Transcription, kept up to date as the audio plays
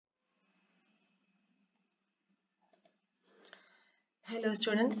Hello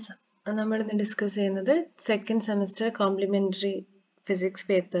students, നമ്മൾ ഇന്ന് discuss ചെയ്യുന്നത് സെക്കൻഡ് സെമസ്റ്റർ കോംപ്ലിമെന്ററി ഫിസിക്സ്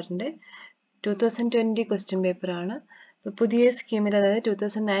പേപ്പറിന്റെ 2020 ക്വസ്റ്റ്യൻ പേപ്പർ ആണ്. പുതിയ സ്കീമിൽ അതായത്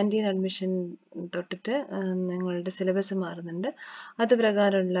 2019 അഡ്മിഷൻ തൊട്ടിട്ട് നിങ്ങളുടെ സിലബസ് മാറുന്നുണ്ട്. അത്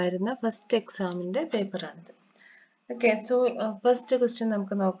പ്രകാരമുള്ളായിരുന്ന ഫസ്റ്റ് എക്സാമിന്റെ പേപ്പറാണിത്. ഓക്കെ, സോ ഫസ്റ്റ് ക്വസ്റ്റ്യൻ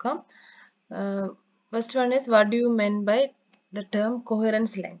നമുക്ക് നോക്കാം. First one is what do you men by the term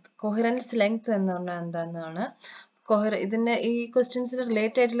coherence length. Coherence length എന്ന് പറഞ്ഞാൽ എന്താണെന്നാണ്. ഇതിന്റെ ഈ ക്വസ്റ്റ്യൻസിന്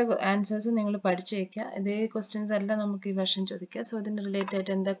റിലേറ്റ് ആയിട്ടുള്ള ആൻസേഴ്സ് നിങ്ങൾ പഠിച്ചു വെക്കുക. ഇതേ ക്വസ്റ്റ്യൻസ് അല്ല നമുക്ക് ഈ വർഷം ചോദിക്കുക. സോ ഇതിന് റിലേറ്റ്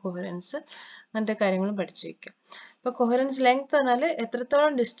ആയിട്ട് എന്താ കൊഹറൻസ്, അങ്ങനത്തെ കാര്യങ്ങളും പഠിച്ചു വെക്കുക. ഇപ്പൊ കൊഹറൻസ് ലെങ്ത് പറഞ്ഞാൽ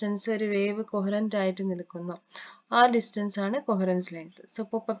എത്രത്തോളം ഡിസ്റ്റൻസ് ഒരു വേവ് കൊഹറന്റ് ആയിട്ട് നിൽക്കുന്നു, ആ ഡിസ്റ്റൻസ് ആണ് കൊഹറൻസ് ലെങ്ത്. സോ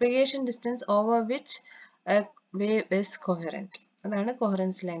ഇപ്പോൾ propagation distance over which wave is coherent, അതാണ്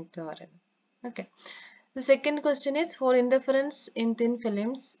കൊഹറൻസ് ലെങ്ത് എന്ന് പറയുന്നത്. Okay. The second question is, for interference in thin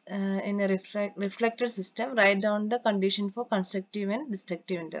films in a reflector system, write down the condition for constructive and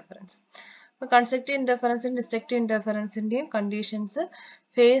destructive interference. Constructive interference and destructive interference in conditions,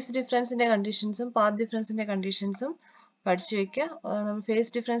 phase difference in conditions, path difference in conditions,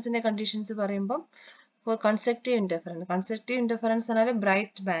 phase difference in conditions for constructive interference. Constructive interference is a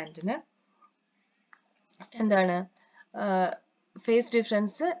bright band. And phase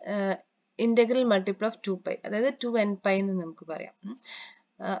difference integral multiple of 2pi, അതായത് 2n pi എന്ന് നമുക്ക് പറയാം.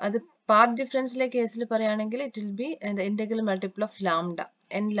 അത് path ഡിഫറൻസിലെ കേസിൽ പറയുകയാണെങ്കിൽ it will be the integral multiple of lambda,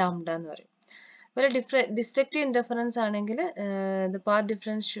 n lambda എന്ന് പറയും. ഒരു ഡിസ്ട്രക്റ്റീവ് ഇന്റർഫറൻസ് ആണെങ്കിൽ the path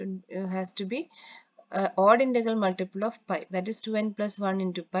difference has to be odd integral multiple of pi, that is 2n plus 1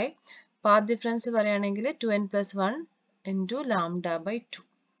 into pi. Path difference പറയുകയാണെങ്കിൽ 2n plus 1 into lambda by 2.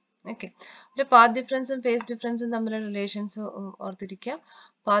 Okay. The path difference and phase difference in the relations ഓർത്തിരിക്കുക.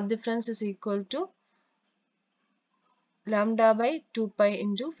 Path difference is equal to lambda by 2 pi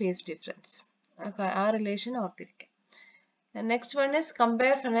into phase difference. Okay, our relation ഓർത്തിരിക്കുക. The next one is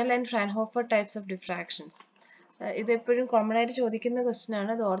compare Fresnel and Fraunhofer types of diffractions. ഇത് എപ്പോഴും common ആയിട്ട് ചോദിക്കുന്ന question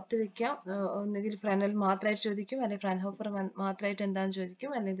ആണ്. അത് ഓർത്ത് വെക്കാം. ഒന്നുകിൽ ഫ്രെനൽ മാത്രമായിട്ട് ചോദിക്കും, അല്ലെങ്കിൽ ഫ്രാൻഹോഫർ മാത്രമായിട്ട് എന്താണെന്ന്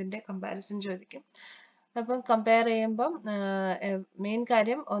ചോദിക്കും, അല്ലെങ്കിൽ ഇതിന്റെ കമ്പാരിസൺ ചോദിക്കും. അപ്പം കമ്പയർ ചെയ്യുമ്പം മെയിൻ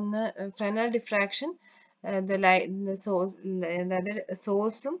കാര്യം ഒന്ന്, ഫ്രെനൽ ഡിഫ്രാക്ഷൻ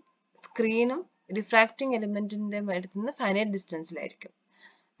സോഴ്സും സ്ക്രീനും ഡിഫ്രാക്റ്റിംഗ് എലിമെന്റിന്റെ അടുത്തുനിന്ന് ഫൈനൈറ്റ് ഡിസ്റ്റൻസിലായിരിക്കും.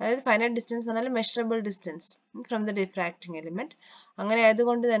 അതായത് ഫൈനൈറ്റ് ഡിസ്റ്റൻസ് എന്ന് പറഞ്ഞാൽ measurable distance from the ഡിഫ്രാക്റ്റിംഗ് element. അങ്ങനെ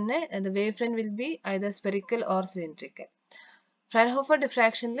ആയതുകൊണ്ട് തന്നെ the wavefront will be either spherical or cylindrical. Fraunhofer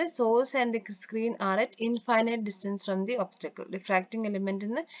diffraction, source and the screen are at infinite distance from the obstacle. Diffracting element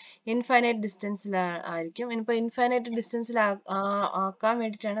in the infinite distance ആയിരിക്കും. ഇനിയിപ്പോൾ infinite ഡിസ്റ്റൻസിൽ ആക്കാൻ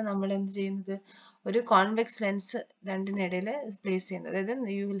വേണ്ടിയിട്ടാണ് നമ്മൾ എന്ത് ചെയ്യുന്നത്, ഒരു കോൺവെക്സ് ലെൻസ് രണ്ടിനിടയിൽ പ്ലേസ് ചെയ്യുന്നത്. അതായത്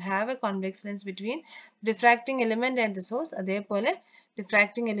you will have A convex lens between ഡിഫ്രാക്റ്റിംഗ് element and the source. അതേപോലെ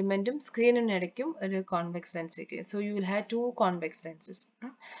ഡിഫ്രാക്റ്റിംഗ് എലിമെന്റും സ്ക്രീനിനിടയ്ക്കും ഒരു കോൺവെക്സ് ലെൻസ് വയ്ക്കും. So you will have 2 convex lenses.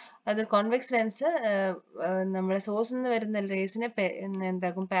 അത് കോൺവെക്സ് ലെൻസ് നമ്മുടെ സോഴ്സിൽ നിന്ന് വരുന്ന റേസിനെ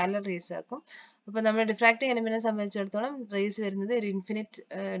എന്താക്കും, പാരലൽ റേസ് ആക്കും. അപ്പൊ നമ്മുടെ ഡിഫ്രാക്റ്റിംഗ് എലിമെന്റിനെ സംബന്ധിച്ചിടത്തോളം റേസ് വരുന്നത് ഒരു ഇൻഫിനിറ്റ്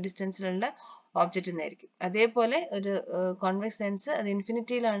ഡിസ്റ്റൻസിലുള്ള ഓബ്ജക്റ്റിൽ നിന്നായിരിക്കും. അതേപോലെ ഒരു കോൺവെക്സ് ലെൻസ് അത്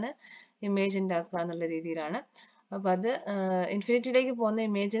ഇൻഫിനിറ്റിയിലാണ് ഇമേജ് ഉണ്ടാക്കുക എന്നുള്ള രീതിയിലാണ്. അപ്പൊ അത് ഇൻഫിനിറ്റിയിലേക്ക് പോകുന്ന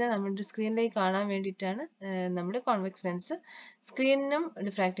ഇമേജിനെ നമ്മുടെ സ്ക്രീനിലേക്ക് കാണാൻ വേണ്ടിയിട്ടാണ് നമ്മൾ കോൺവെക്സ് ലെൻസ് സ്ക്രീനിനും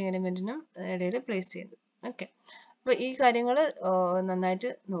ഡിഫ്രാക്റ്റിംഗ് എലിമെന്റിനും ഇടയിൽ പ്ലേസ് ചെയ്യുന്നത്. ഓക്കെ, അപ്പൊ ഈ കാര്യങ്ങൾ നന്നായിട്ട്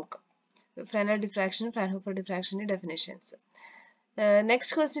നോക്കാം. Final diffraction, ഫ്രാൻഹോഫർ ഡിഫ്രാക്ഷന്റെ definitions.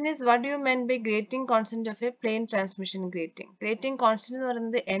 Next question is, what do you men by grating constant of A plain transmission grating. Grating constant എന്ന്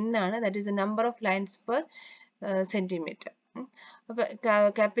പറയുന്നത് n ആണ്, that is the number of lines per centimetre. അപ്പൊ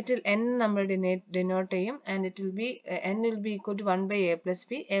ക്യാപിറ്റൽ N നമ്മൾ denote ചെയ്യും, and it will be n will be equal to 1 by a plus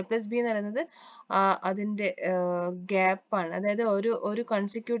b. a plus b എന്ന് പറയുന്നത് അതിന്റെ gap ആണ്. അതായത് ഒരു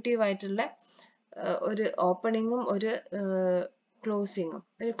കൺസിക്യൂട്ടീവ് ആയിട്ടുള്ള ഒരു ഓപ്പണിങ്ങും ഒരു ക്ലോസിങ്ങും.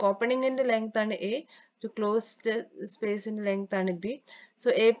 ഒരു ഓപ്പണിങ്ങിന്റെ ലെങ്ത് ആണ് a, ഒരു ക്ലോസ്ഡ് സ്പേസിന്റെ ലെങ്ത് ആണ് b. So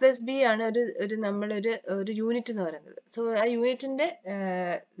a plus b ആണ് ഒരു നമ്മളൊരു യൂണിറ്റ് എന്ന് പറയുന്നത്. സോ ആ യൂണിറ്റിന്റെ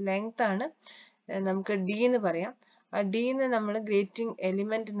ലെങ്ത് ആണ് നമുക്ക് d എന്ന് പറയാം. ആ d ന്ന് നമ്മൾ ഗ്രേറ്റിംഗ്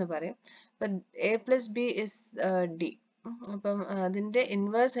എലിമെന്റ് എന്ന് പറയും. അപ്പൊ a plus b is d. അപ്പം അതിന്റെ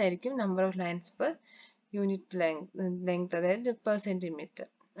ഇൻവേഴ്സ് ആയിരിക്കും number of lines per unit length, അതായത് പെർ സെന്റിമീറ്റർ.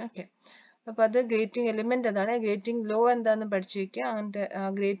 ഓക്കെ, അപ്പൊ അത് ഗ്രേറ്റിംഗ് എലിമെന്റ് അതാണ്. ഗ്രേറ്റിംഗ് ലോ എന്താന്ന് പഠിച്ചു വെക്കുക. അങ്ങനത്തെ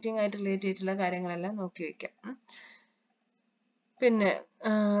ഗ്രേറ്റിംഗ് ആയിട്ട് റിലേറ്റ് ചെയ്തിട്ടുള്ള കാര്യങ്ങളെല്ലാം നോക്കി വെക്കാം. പിന്നെ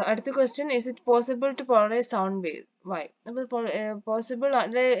അടുത്ത question, is it possible to polarise sound wave? Y? അപ്പൊ പോസിബിൾ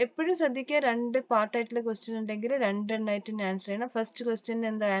എപ്പോഴും ശ്രദ്ധിക്കുക, രണ്ട് പാർട്ടായിട്ടുള്ള ക്വസ്റ്റ്യൻ ഉണ്ടെങ്കിൽ രണ്ടെണ്ണമായിട്ട് ആൻസർ ചെയ്യണം. ഫസ്റ്റ് ക്വസ്റ്റ്യൻ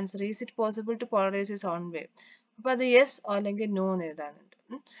എന്താ answer, is it possible to polarise A sound wave? അപ്പൊ അത് യെസ് അല്ലെങ്കിൽ നോ എന്ന് എഴുതാനുണ്ട്.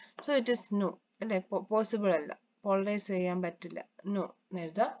 സോ ഇറ്റ് ഇസ് നോ അല്ലെ, പോസിബിൾ അല്ല, പോളറൈസ് ചെയ്യാൻ പറ്റില്ല, നോ എന്ന്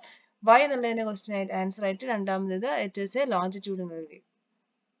എഴുതാം. വൈ എന്നുള്ളതിന്റെ ക്വസ്റ്റ്യൻ ആയിട്ട് ആൻസർ ആയിട്ട് രണ്ടാമത് it is A longitudinal wave.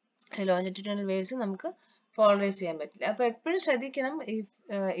 Longitudinal waves നമുക്ക് പോളറൈസ് ചെയ്യാൻ പറ്റില്ല. അപ്പോൾ എപ്പോഴും ശ്രദ്ധിക്കണം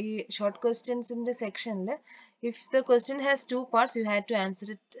ഈ ഷോർട്ട് ക്വസ്റ്റ്യൻസിന്റെ സെക്ഷനിൽ if the question has 2 parts you have to answer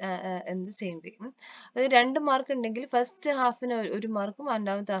it in the same way. അത് 2 മാർക്ക് ഉണ്ടെങ്കിൽ ഫസ്റ്റ് ഹാഫിന് 1 മാർക്കും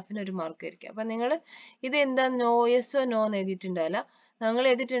രണ്ടാമത്തെ ഹാഫിന് 1 മാർക്കും ആയിരിക്കും. അപ്പം നിങ്ങൾ ഇത് എന്താ നോ യെസോ നോ എന്ന് എഴുതിയിട്ടുണ്ടാവില്ല. നിങ്ങൾ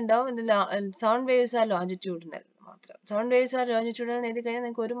എഴുതിയിട്ടുണ്ടാവും ഇത് സൗണ്ട് വേവ്സ് ആർ ലോഞ്ചിറ്റ്യൂഡിനൽ മാത്രം. സൗണ്ട് വേവ്സ് ആർ ലോഞ്ചിറ്റ്യൂഡിനൽ എഴുതി കഴിഞ്ഞാൽ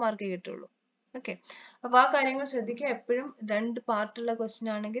നിങ്ങൾക്ക് 1 മാർക്കേ കിട്ടുള്ളൂ. ഓക്കെ, അപ്പൊ ആ കാര്യങ്ങൾ ശ്രദ്ധിക്കുക. എപ്പോഴും 2 പാർട്ടുള്ള ക്വസ്റ്റ്യൻ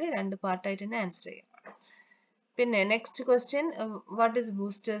ആണെങ്കിൽ 2 പാർട്ടായിട്ട് തന്നെ ആൻസർ ചെയ്യാം. പിന്നെ next question, what is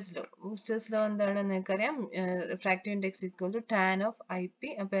boosters law? Boosters law എന്താണെന്ന് നിങ്ങൾക്കറിയാം. Refractive index equal to tan of I P.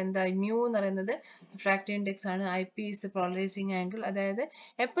 അപ്പൊ എന്താ മ്യൂ എന്ന് പറയുന്നത് റിഫ്രാക്റ്റീവ് ഇൻഡെക്സ് ആണ്, I P is the polarising angle. അതായത്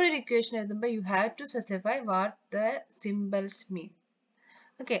എപ്പോഴും ഇക്വേഷൻ എഴുതുമ്പോൾ you have to specify what the symbols mean.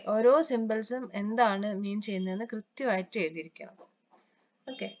 Okay, ഓരോ സിംബൽസും എന്താണ് മീൻ ചെയ്യുന്നതെന്ന് കൃത്യമായിട്ട് എഴുതിയിരിക്കണം.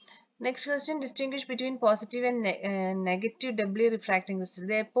 Okay, next question, distinguish between positive and negative doubly refracting crystal.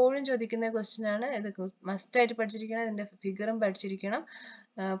 ഇത് എപ്പോഴും ചോദിക്കുന്ന ക്വസ്റ്റ്യൻ ആണ്. ഇത് മസ്റ്റ് ആയിട്ട് പഠിച്ചിരിക്കണം. ഇതിന്റെ ഫിഗറും പഠിച്ചിരിക്കണം.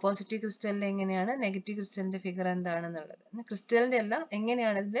 പോസിറ്റീവ് ക്രിസ്റ്റലിന്റെ എങ്ങനെയാണ്, നെഗറ്റീവ് ക്രിസ്റ്റലിന്റെ ഫിഗർ എന്താണെന്നുള്ളത്. ക്രിസ്റ്റലിന്റെ അല്ല,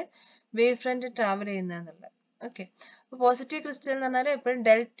 എങ്ങനെയാണ് ഇതിന്റെ വേവ് ഫ്രണ്ട് ട്രാവൽ ചെയ്യുന്നതെന്നുള്ളത്. ഓക്കെ, അപ്പോൾ പോസിറ്റീവ് ക്രിസ്റ്റൽ എന്ന് പറഞ്ഞാൽ എപ്പോഴും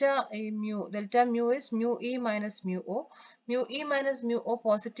delta mu is mu E minus mu O. Mu E minus mu O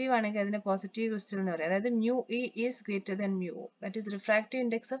positive ആണെങ്കിൽ അതിനെ പോസിറ്റീവ് ക്രിസ്റ്റൽ എന്ന് പറയും. അതായത് mu E is greater than mu O. That is refractive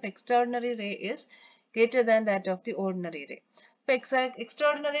index of extraordinary ray is greater than that of the ordinary ray. അപ്പൊ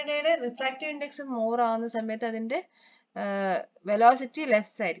extraordinary റേയുടെ refractive index more ആവുന്ന സമയത്ത് അതിന്റെ velocity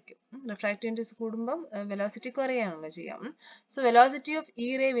less ആയിരിക്കും. റിഫ്രാക്റ്റീവ് ഇൻഡെക്സ് കൂടുമ്പം velocity കുറയാണല്ലോ ചെയ്യാം. So velocity of E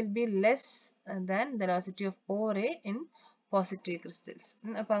ray will be less than velocity of O ray in positive crystals.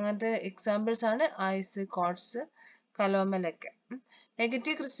 അപ്പൊ അങ്ങനത്തെ examples ആണ് ഐസ്, കോട്സ്, കലോമലൊക്കെ.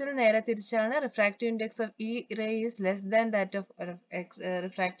 നെഗറ്റീവ് ക്രിസ്റ്റൽ നേരെ തിരിച്ചാണ്. Refractive index of E ray is less than that of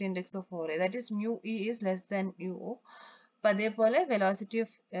refractive index of O ray. That is mu E is less than mu O. അപ്പൊ അതേപോലെ velocity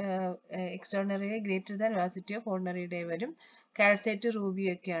of extraordinary ray greater than velocity of ordinary ray വരും. Calcite, Ruby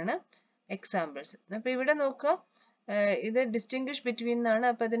ഒക്കെയാണ് examples. അപ്പൊ ഇവിടെ നോക്കുക, ഇത് distinguish between എന്നാണ്.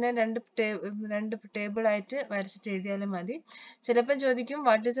 അപ്പൊ ഇതിനെ രണ്ട് ടേബിൾ ആയിട്ട് വരച്ചിട്ട് എഴുതിയാലും മതി. ചിലപ്പോൾ ചോദിക്കും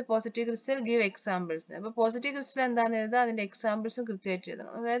what is A positive crystal, give examples. അപ്പൊ പോസിറ്റീവ് ക്രിസ്റ്റൽ എന്താണെന്ന് എഴുതുക, അതിന്റെ എക്സാമ്പിൾസും കൃത്യമായിട്ട്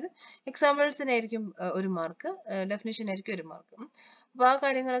എഴുതണം. അതായത് എക്സാമ്പിൾസിനായിരിക്കും 1 മാർക്ക്, ഡെഫിനിഷൻ ആയിരിക്കും 1 മാർക്ക്. അപ്പൊ ആ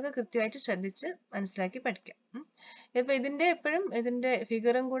കാര്യങ്ങളൊക്കെ കൃത്യമായിട്ട് ശ്രദ്ധിച്ച് മനസ്സിലാക്കി പഠിക്കാം. ഇപ്പൊ ഇതിന്റെ എപ്പോഴും ഇതിന്റെ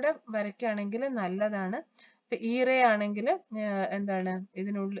ഫിഗറും കൂടെ വരയ്ക്കുകയാണെങ്കിൽ നല്ലതാണ്. ഇപ്പൊ ഈ റേ ആണെങ്കിൽ എന്താണ്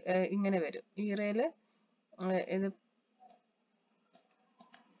ഇതിനുള്ളിൽ ഇങ്ങനെ വരും. ഈ റേയില് ഇത്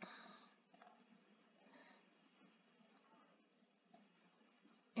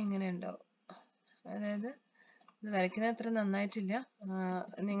ഇങ്ങനെ ഉണ്ടാവും. അതായത് ഇത് വരയ്ക്കുന്നത് അത്ര നന്നായിട്ടില്ല.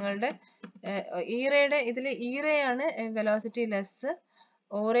 നിങ്ങളുടെ ഈറയുടെ ഇതിൽ ഈറയാണ് വെലോസിറ്റി ലെസ്,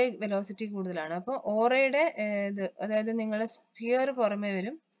 ഓറേ വെലോസിറ്റി കൂടുതലാണ്. അപ്പോൾ ഓറയുടെ ഇത് അതായത് നിങ്ങളുടെ സ്പിയർ പുറമെ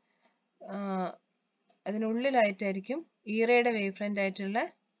വരും, അതിനുള്ളിലായിട്ടായിരിക്കും ഈറയുടെ വേവ് ഫ്രണ്ട് ആയിട്ടുള്ള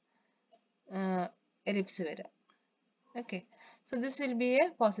എലിപ്സ് വരിക. Okay, so this will be A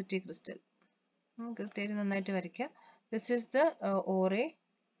positive crystal. കൃത്യമായിട്ട് നന്നായിട്ട് വരയ്ക്കുക. ദിസ് ഈസ് ദ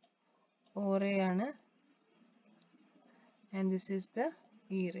ഓറേ ആണ്, and this is the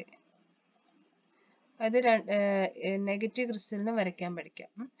E ray. അത് നെഗറ്റീവ് ക്രിസ്റ്റലിന് വരയ്ക്കാൻ പഠിക്കാം.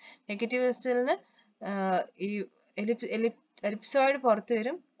 നെഗറ്റീവ് ക്രിസ്റ്റലിന് ഈ എലിപ്സോയിഡ് പുറത്ത്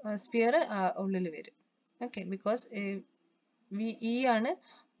വരും, സ്പിയർ ഉള്ളിൽ വരും. ഓക്കെ, ബിക്കോസ് ഇ ആണ്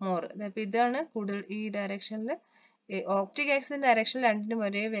മോർ. അപ്പൊ ഇതാണ് കൂടുതൽ ഈ ഡയറക്ഷനിൽ. ഓപ്റ്റിക് ആക്സിസ് ഡയറക്ഷനിൽ രണ്ടിനും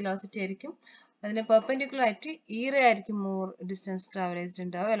ഒരേ വെലോസിറ്റി ആയിരിക്കും. അതിന് പെർപെൻഡിക്കുലർ ആയിട്ട് ഈ റേ ആയിരിക്കും more distance travel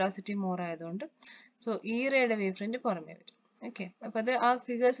ചെയ്തിട്ടുണ്ടാവുക, velocity more ആയതുകൊണ്ട്. സോ ഈ റേയുടെ വേവ് ഫ്രണ്ട് പുറമെ വരും. ഓക്കെ, അപ്പൊ അത് ആ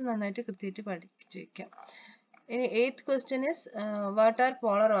ഫിഗേഴ്സ് നന്നായിട്ട് കൃത്യമായിട്ട് പഠിച്ചു വെക്കാം. ഇനി 8th question is what are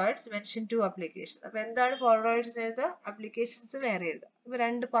polaroids, mention 2 application. അപ്പൊ എന്താണ് പോളറോയിഡ്സ് എഴുതുക, ആപ്ലിക്കേഷൻസ് വേറെ എഴുതുക. അപ്പൊ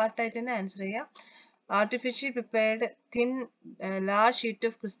 2 പാർട്ടായിട്ട് തന്നെ ആൻസർ ചെയ്യാം. Artificial prepared thin large sheet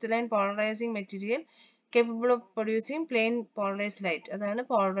of crystalline polarising material capable of producing plain polarized light. അതാണ്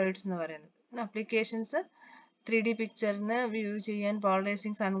പോളറോയിഡ്സ് എന്ന് പറയുന്നത്. ആപ്ലിക്കേഷൻസ് 3D പിക്ചറിന് വ്യൂ ചെയ്യാൻ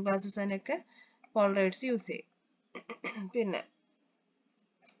പോളറൈസിംഗ് സൺഗ്ലാസസ് അതിനൊക്കെ പോളറോയിഡ്സ് യൂസ് ചെയ്യും. പിന്നെ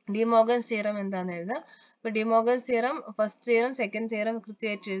ഡിമോർഗൻസ് തിയറം എന്താണെന്ന് എഴുതാം. അപ്പൊ De Morgan's theorem first theorem second theorem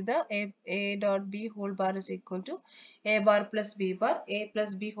കൃത്യമായിട്ട് എഴുതുക. A dot B whole bar is equal to A bar plus B bar, A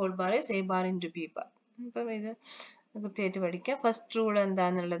plus B whole bar is A bar into B bar. അപ്പം ഇത് കൃത്യമായിട്ട് പഠിക്കുക. First rule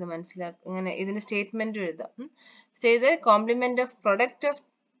എന്താണെന്നുള്ളത് മനസ്സിലാക്കുക. ഇങ്ങനെ ഇതിന്റെ സ്റ്റേറ്റ്മെന്റ് എഴുതാം. ചെയ്ത് complement of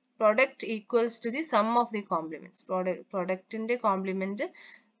product equals to the sum of the compliments. പ്രൊഡക്റ്റിന്റെ complement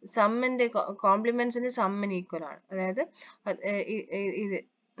സമ്മിന്റെ കോംപ്ലിമെന്റ്സിന്റെ സമ്മിന് equal ആണ്. അതായത് ഇത്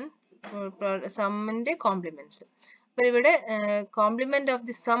സമ്മിന്റെ കോംപ്ലിമെന്റ്സ്. അപ്പോൾ ഇവിടെ complement of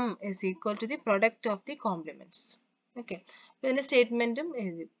the sum is equal to the product of the compliments. Okay, അപ്പോൾ ഇതിന്റെ സ്റ്റേറ്റ്മെന്റും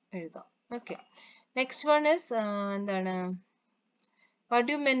എഴുതാം. ഓക്കെ, നെക്സ്റ്റ് വൺ ഇസ് എന്താണ്, what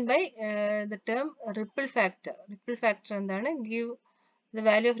do you mean by the term ripple factor? Ripple factor എന്താണ്? Give the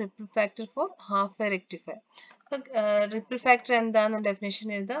value of ripple factor for half wave rectifier. Ripple factor എന്താണെന്ന് definition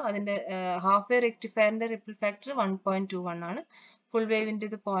എഴുതാം. അതിന്റെ half wave റെക്ടിഫയറിന്റെ ripple factor 1.21 ആണ്, full വേവിന്റെ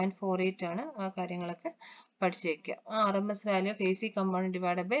ഇത് 0.48 ആണ്. ആ കാര്യങ്ങളൊക്കെ പഠിച്ചു വെക്കുക. RMS value of AC component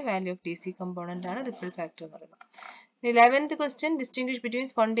divide by value of DC component ആണ് റിപ്പിൾ ഫാക്ടർ എന്ന് പറയുന്നത്. 11th question, distinguish between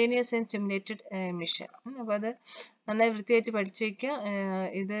spontaneous and stimulated emission. അപ്പോൾ അത് നന്നായി വൃത്തിയായിട്ട് പഠിച്ചു വെക്കുക.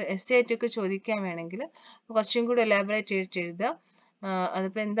 ഇത് essay ആയിട്ടൊക്കെ ചോദിക്കാൻ വേണമെങ്കിൽ കുറച്ചും കൂടി എലാബറേറ്റ് ചെയ്തിട്ട് എഴുതുക.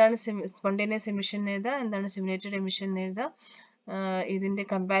 അതിപ്പോൾ എന്താണ് സ്പോണ്ടേനിയസ് എമിഷൻ എഴുതുക, എന്താണ് സ്റ്റിമുലേറ്റഡ് എമിഷൻ എഴുതുക, ഇതിന്റെ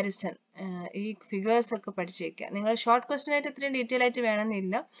കമ്പാരിസൺ, ഈ ഫിഗേഴ്സ് ഒക്കെ പഠിച്ചു വെക്കുക. നിങ്ങൾ ഷോർട്ട് ക്വസ്റ്റ്യൻ ആയിട്ട് ഇത്രയും ഡീറ്റെയിൽ ആയിട്ട്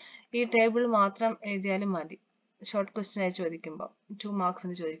വേണമെന്നില്ല, ഈ ടേബിൾ മാത്രം എഴുതിയാലും മതി ഷോർട്ട് ക്വസ്റ്റ്യൻ ആയി ചോദിക്കുമ്പോൾ, 2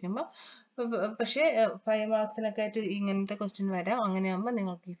 മാർക്സിന് ചോദിക്കുമ്പോൾ. പക്ഷേ 5 മാർക്സിനൊക്കെ ആയിട്ട് ഇങ്ങനത്തെ ക്വസ്റ്റ്യൻ വരാം. അങ്ങനെയാകുമ്പോൾ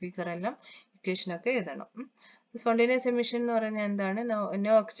നിങ്ങൾക്ക് ഈ ഫിഗർ എല്ലാം ഇക്വേഷൻ ഒക്കെ എഴുതണം. സ്പോണ്ടേനിയസ് എമിഷൻ എന്ന് പറഞ്ഞാൽ എന്താണ്?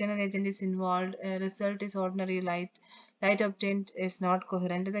 No external agent is involve, result is ordinary light obtained is not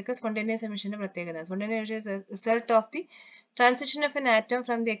coherent. ഇതൊക്കെ spontaneous emission പ്രത്യേകത. Spontaneous emission is a result of the transition of an atom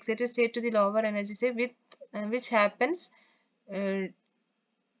from the excited state to the lower energy state which happens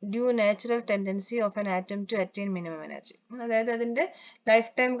due natural tendency of an atom to attain minimum energy. അതായത് അതിന്റെ life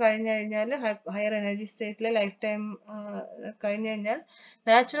time കഴിഞ്ഞു കഴിഞ്ഞാൽ, higher energy സ്റ്റേറ്റിലെ life time കഴിഞ്ഞു കഴിഞ്ഞാൽ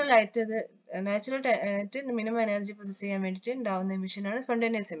natural ആയിട്ട് minimum energy possess ചെയ്യാൻ വേണ്ടിയിട്ട് ഉണ്ടാവുന്ന എമിഷനാണ്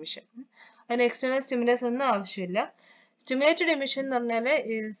സ്പോണ്ടേനിയസ് എമിഷൻ. അതിന് എക്സ്റ്റേണൽ സ്റ്റിമുലസ് ഒന്നും ആവശ്യമില്ല. Stimulated emission എന്ന് പറഞ്ഞാൽ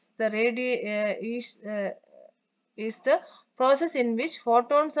is the process in which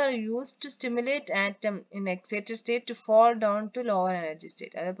photons are used to stimulate atom in excited state to fall down to lower energy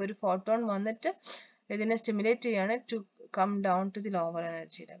state. അതപ്പോൾ ഒരു ഫോട്ടോൺ വന്നിട്ട് ഇതിനെ സ്റ്റിമുലേറ്റ് ചെയ്യാണ് to come down to the lower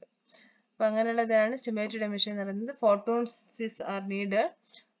energy level. അപ്പോൾ അങ്ങനെയുള്ളതാണ് stimulated emission എന്ന് പറയുന്നത്. photons are needed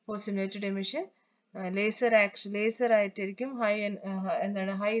for stimulated emission. Laser ആയിട്ടിരിക്കും,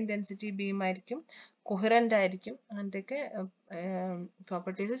 high intensity beam ആയിരിക്കും, കൊഹറന്റ് ആയിരിക്കും. അങ്ങനത്തെയൊക്കെ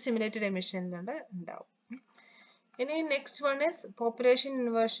പ്രോപ്പർട്ടീസ് സ്റ്റിമുലേറ്റഡ് എമിഷനിലൂടെ ഉണ്ടാവും. ഇനി next one is population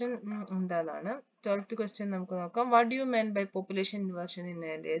inversion എന്താണെന്നാണ്. 12th ക്വസ്റ്റ്യൻ നമുക്ക് നോക്കാം. What do you mean by population inversion in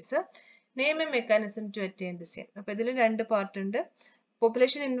A laser? Name A mechanism to attain the same. അപ്പോൾ ഇതിൽ 2 പാർട്ട് ഉണ്ട്.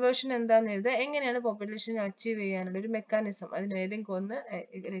 പോപ്പുലേഷൻ ഇൻവേർഷൻ എന്താണെന്ന് എഴുതുക, എങ്ങനെയാണ് പോപ്പുലേഷൻ അച്ചീവ് ചെയ്യാനുള്ള ഒരു മെക്കാനിസം, അതിന് ഏതെങ്കിലും ഒന്ന്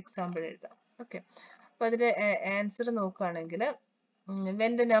എക്സാമ്പിൾ എഴുതാം. ഓക്കെ, അപ്പോൾ അതിന്റെ ആൻസർ നോക്കുകയാണെങ്കിൽ,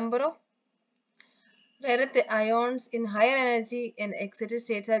 when the number of rare ions in higher energy and excited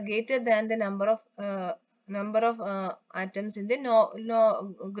states are greater than the number of atoms in the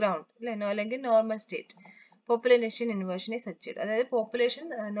ground, അല്ലെങ്കിൽ normal state, population inversion is achieved. അതായത് population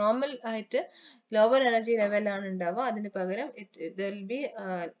normal ആയിട്ട് lower energy ലെവലാണ് ഉണ്ടാവുക, അതിന് പകരം there will be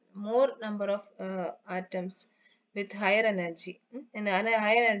more number of atoms with higher energy,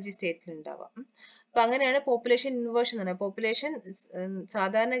 higher energy സ്റ്റേറ്റിൽ ഉണ്ടാവുക. അപ്പൊ അങ്ങനെയാണ് പോപ്പുലേഷൻ ഇൻവേർഷൻ എന്ന് പറയുന്നത്. പോപ്പുലേഷൻ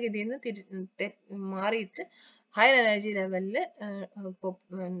സാധാരണഗതിയിൽ നിന്ന് മാറിയിട്ട് ഹയർ എനർജി ലെവലിൽ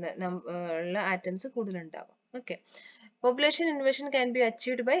ഉള്ള atoms കൂടുതലുണ്ടാവും. Okay, population inversion can be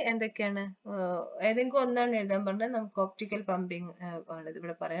achieved by എന്തൊക്കെയാണ്? ഏതെങ്കിലും ഒന്നാണ് എഴുതാൻ പറഞ്ഞാൽ നമുക്ക് ഓപ്റ്റിക്കൽ പമ്പിങ് ആണ്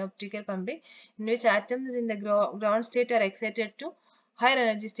ഇവിടെ പറയാം. Optical pumping in which atoms in the ground state R excited to higher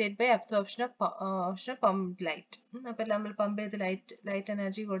energy state by absorption of pumped light. അപ്പോൾ നമ്മൾ പമ്പ് ചെയ്ത് ലൈറ്റ്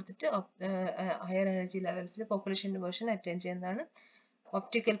എനർജി കൊടുത്തിട്ട് higher energy ലെവൽസിൽ population inversion attain ചെയ്യുന്നതാണ്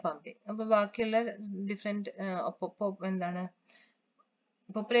ഒപ്റ്റിക്കൽ പമ്പിങ്. അപ്പോൾ ബാക്കിയുള്ള ഡിഫറെന്റ് എന്താണ്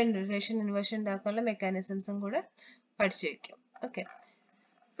population inversion ഉണ്ടാക്കാനുള്ള മെക്കാനിസംസും കൂടെ പഠിച്ചു വെക്കാം. ഓക്കെ,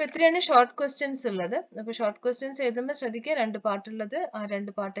 അപ്പോൾ ഇത്രയാണ് ഷോർട്ട് ക്വസ്റ്റ്യൻസ് ഉള്ളത്. അപ്പോൾ ഷോർട്ട് ക്വസ്റ്റ്യൻസ് എഴുതുമ്പോൾ ശ്രദ്ധിക്കുക, 2 പാർട്ടുള്ളത്, ആ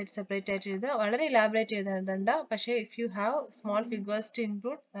 2 പാർട്ടായിട്ട് സെപ്പറേറ്റ് ആയിട്ട് എഴുതുക. വളരെ ഇലാബറേറ്റ് ചെയ്ത് എഴുതണ്ട. പക്ഷേ if you have small figures to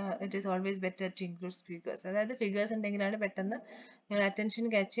include, it is always better to include figures. അതായത് ഫിഗേഴ്സ് ഉണ്ടെങ്കിലാണ് പെട്ടെന്ന് നിങ്ങൾ അറ്റൻഷൻ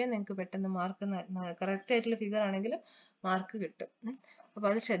ക്യാച്ച് ചെയ്യാൻ നിങ്ങൾക്ക് പെട്ടെന്ന് മാർക്ക്, കറക്റ്റ് ആയിട്ടുള്ള ഫിഗർ ആണെങ്കിൽ മാർക്ക് കിട്ടും. അപ്പോൾ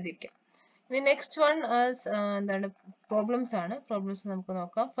അത് ശ്രദ്ധിക്കാം. ഇനി നെക്സ്റ്റ് വൺ എന്താണ്, പ്രോബ്ലംസ് ആണ്. പ്രോബ്ലംസ് നമുക്ക്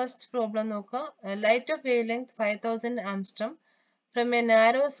നോക്കാം. ഫസ്റ്റ് പ്രോബ്ലം നോക്കാം. Light of wave length 5000 ആംസ്ട്രം from a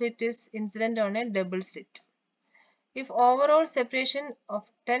narrow slit is incident on a double slit. If overall separation of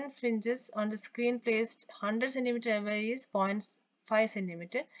 10 fringes on the screen placed 100 cm away is 0.5 cm,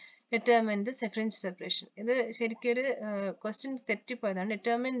 determine the fringe separation. ഇത് ശരിക്കും ഒരു question തെറ്റിപ്പോയതാണ്.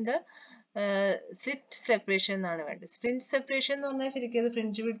 Determine the slit separation എന്നാണ് വേണ്ടത്. Fringe separation എന്ന് പറഞ്ഞാൽ ശരിക്കും അത്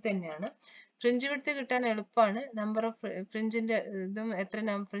fringe width തന്നെയാണ്. ഫ്രിഞ്ച് വിഡ്ത്ത് കിട്ടാൻ എളുപ്പമാണ്. നമ്പർ ഓഫ് ഫ്രിഞ്ചിന്റെ ഇതും എത്ര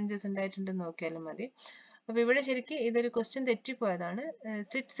ഫ്രിഞ്ചസ് ഉണ്ടായിട്ടുണ്ടെന്ന് നോക്കിയാലും മതി. അപ്പൊ ഇവിടെ ശരിക്കും ഇതൊരു ക്വസ്റ്റ്യൻ തെറ്റിപ്പോയതാണ്.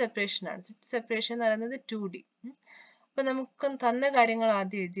 സ്ലിറ്റ് സെപ്പറേഷൻ ആണ്. സ്ലിറ്റ് സെപ്പറേഷൻ എന്ന് പറയുന്നത് 2D. അപ്പൊ നമുക്ക് തന്ന കാര്യങ്ങൾ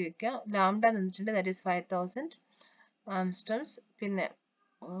ആദ്യം എഴുതി വെക്കാം. ലാംഡ തന്നിട്ടുണ്ട്, ദാറ്റ് ഈസ് 5000. ആംസ്ട്രംസ്. പിന്നെ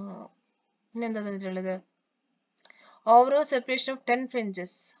എന്താ തന്നിട്ടുള്ളത്? Overall separation of 10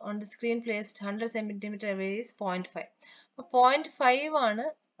 fringes on the screen placed 100 cm away is 0.5. അപ്പോൾ 0.5 ആണ്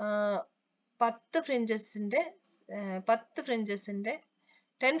 10 ഫ്രിഞ്ചസിന്റെ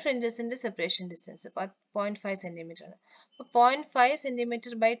 10 ഫ്രിഞ്ചസിന്റെ സെപ്പറേഷൻ ഡിസ്റ്റൻസ് 0.5 സെന്റിമീറ്റർ ആണ്. അപ്പോൾ 0.5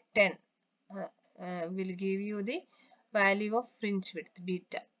 centimetre by 10 will give you the value of fringe width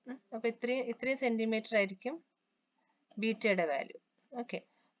beta. അപ്പോൾ ഇത്രയും സെന്റിമീറ്റർ ആയിരിക്കും ബീറ്റയുടെ വാല്യൂ. ഓക്കെ,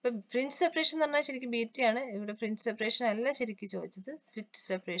 അപ്പൊ ഫ്രിഞ്ച് സെപ്പറേഷൻ എന്ന് പറഞ്ഞാൽ ശരിക്കും ബീറ്റയാണ്. ഇവിടെ ഫ്രിഞ്ച് സെപ്പറേഷൻ അല്ല ശരിക്കും ചോദിച്ചത്, സ്ലിറ്റ്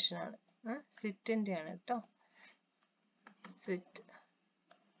സെപ്പറേഷൻ ആണ്. സ്ലിറ്റിന്റെ ആണ് കേട്ടോ, സ്ലിറ്റ്.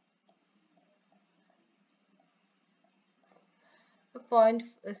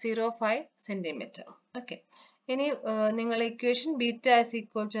 0.05 സെന്റിമീറ്റർ. ഓക്കെ, ഇനി നിങ്ങൾ equation beta is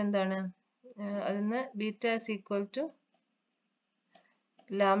equal to എന്താണ്? അതിന് beta is equal to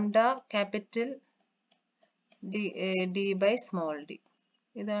lambda capital D by small D.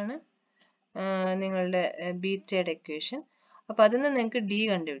 ഇതാണ് നിങ്ങളുടെ ബീറ്റയുടെ ഇക്വേഷൻ. അപ്പൊ അതിൽ നിന്ന് നിങ്ങൾക്ക് ഡി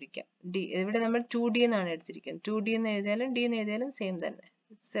കണ്ടുപിടിക്കാം. ഡി ഇവിടെ നമ്മൾ 2D എന്നാണ് എടുത്തിരിക്കുന്നത്. 2D എന്ന് എഴുതിയാലും ഡി എന്ന് എഴുതിയാലും സെയിം തന്നെ.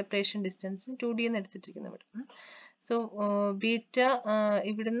 സെപ്പറേഷൻ ഡിസ്റ്റൻസും 2D എന്ന് എടുത്തിട്ടിരിക്കുന്നത് ഇവിടെ. സോ ബീറ്റ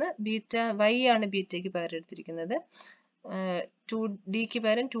ഇവിടുന്ന് ബീറ്റ വൈ ആണ് ബീറ്റയ്ക്ക് പകരം എടുത്തിരിക്കുന്നത്. 2Dക്ക്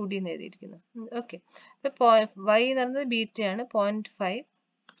പകരം 2D എന്ന് എഴുതിയിരിക്കുന്നു. ഓക്കെ, വൈ എന്ന് പറയുന്നത് ബീറ്റയാണ് 0.5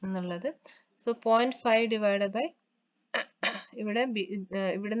 എന്നുള്ളത്. സോ 0.5 ഡിവൈഡഡ് ബൈ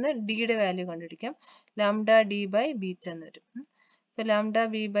ഇവിടുന്ന് ഡിയുടെ വാല്യൂ കണ്ടുപിടിക്കാം. ലാംഡ ഡി ബൈ ബീറ്റ എന്ന് വരും. ഇപ്പൊ lambda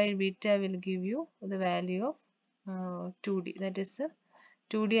B by beta will give you the value of 2D. That is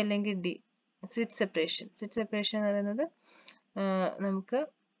 2D അല്ലെങ്കിൽ D, slit separation. Slit separation എന്ന് പറയുന്നത് നമുക്ക്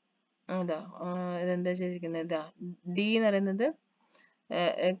ഇതെന്താ ചെയ്തിരിക്കുന്നത്? ഡി എന്ന് പറയുന്നത്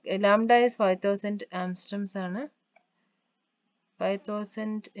ലാംഡ ഇസ് 5000 ആംസ്ട്രംസ് ആണ്.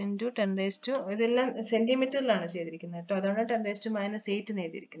 5000 into 10⁻², ഇതെല്ലാം സെന്റിമീറ്ററിലാണ് ചെയ്തിരിക്കുന്നത് കേട്ടോ. അതാണ് 10⁻⁻8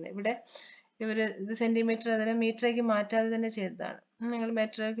 എഴുതിയിരിക്കുന്നത്. ഇവിടെ ഇത് സെന്റിമീറ്റർ അതിനെ മീറ്ററിലേക്ക് മാറ്റാതെ തന്നെ ചെയ്തതാണ്. നിങ്ങൾ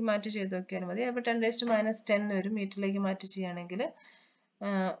മീറ്ററിലേക്ക് മാറ്റി ചെയ്ത് നോക്കിയാൽ മതി. അപ്പൊ 10⁻10 വരും മീറ്ററിലേക്ക് മാറ്റി ചെയ്യുകയാണെങ്കിൽ.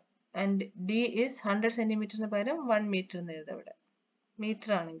 ആൻഡ് ഡി ഇസ് 100 സെന്റിമീറ്ററിന് പകരം 1 മീറ്റർ എന്ന് എഴുതാം ഇവിടെ, മീറ്റർ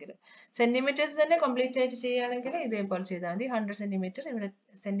ആണെങ്കിൽ. സെന്റിമീറ്റേഴ്സ് തന്നെ കംപ്ലീറ്റ് ആയിട്ട് ചെയ്യുകയാണെങ്കിൽ ഇതേപോലെ ചെയ്താൽ മതി. 100 സെന്റിമീറ്റർ ഇവിടെ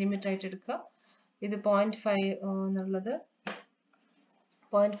സെന്റിമീറ്റർ ആയിട്ട് എടുക്കുക. ഇത് 0.5 എന്നുള്ളത്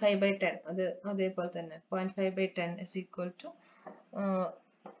 0.5 by 10, അത് അതേപോലെ തന്നെ 0.5 by 10 is equal to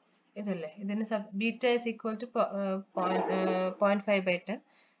ഇതല്ലേ, ഇതിന് beta is equal to 0.5 by 10.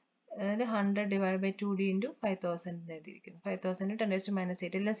 അതിൽ 100 divided by 2D into 5000 എഴുതിയിരിക്കുന്നു. 5000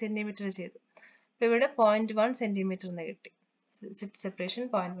 10⁻⁸ എല്ലാം സെന്റിമീറ്റർ ചെയ്തു. അപ്പൊ ഇവിടെ 0.1 സെന്റിമീറ്റർ എന്ന് കിട്ടി. Separation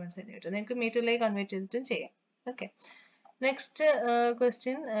 0.1 centimetre. നിങ്ങൾക്ക് മീറ്ററിലേക്ക് കൺവേർട്ട് ചെയ്തിട്ടും ചെയ്യാം. Okay, next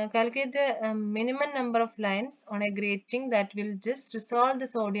question, calculate the minimum number of lines on a grating that will just resolve the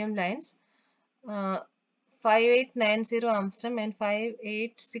sodium lines 5890 Armstrong and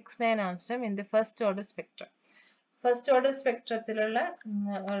 5869 Armstrong in the first order spectrum. First order spectrത്തിലുള്ള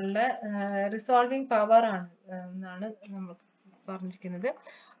resolving power ആണ് നമുക്ക് പറഞ്ഞിരിക്കുന്നത്.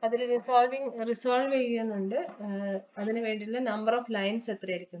 അതിൽ resolve ചെയ്യുന്നുണ്ട്. അതിന് വേണ്ടിയുള്ള number of lines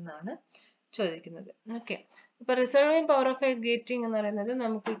എത്രയായിരിക്കും എന്നാണ് ചോദിക്കുന്നത്. ഓക്കെ, ഇപ്പൊ resolving power of A grating എന്ന് പറയുന്നത്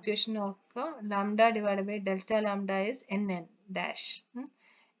നമുക്ക് ഇക്വേഷൻ നോക്കാം. Lambda divide by delta lambda is nn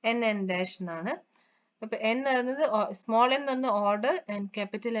dash എന്നാണ്. അപ്പൊ n പറയുന്നത് സ്മോൾ n എന്ന് പറയുന്നത് order and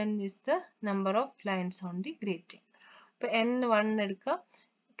capital N is the number of lines on the grating. അപ്പൊ n1 എടുക്കുക.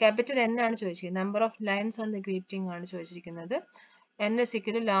 ക്യാപിറ്റൽ N ആണ് ചോദിച്ചിരിക്കുന്നത്. Number of lines on the grating ആണ് ചോദിച്ചിരിക്കുന്നത്. n is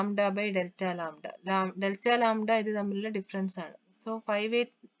equal to lambda by delta lambda. Delta lambda ഇത് തമ്മിലുള്ള difference ആണ്. So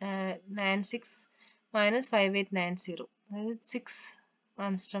 5896 minus 5890, അതായത് 6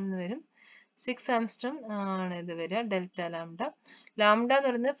 ആംസ്ട്രം എന്ന് വരും. 6 ആംസ്ട്രം ആണ് ഇത് വരിക. Delta lambda. ലാംഡ എന്ന്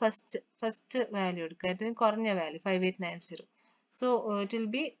പറയുന്നത് ഫസ്റ്റ് വാല്യൂ എടുക്കുക, അതിന് കുറഞ്ഞ value 5890. So it will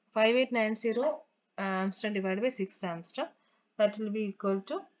be 5890 ആംസ്ട്രം divide by 6 ആംസ്ട്രം. That will be equal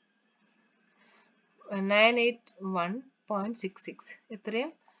to 981.66.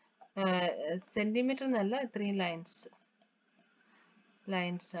 ഇത്രയും സെന്റിമീറ്റർ എന്നല്ല, ഇത്രയും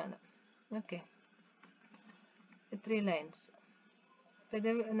ലൈൻസ് ആണ്. ഓക്കെ, ഇത്രയും ലൈൻസ്. ഇത്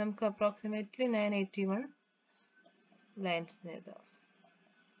നമുക്ക് അപ്രോക്സിമേറ്റ്ലി 981 ലൈൻസ് എഴുതാം.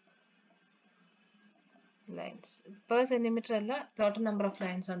 ലൈൻസ് പെർ സെന്റിമീറ്റർ അല്ല, total number of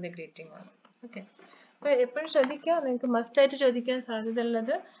lines on the grating ആണ്. ഓക്കെ, അപ്പൊ എപ്പോഴും ശ്രദ്ധിക്കാം, നിങ്ങൾക്ക് മസ്റ്റ് ആയിട്ട് ചോദിക്കാൻ സാധ്യത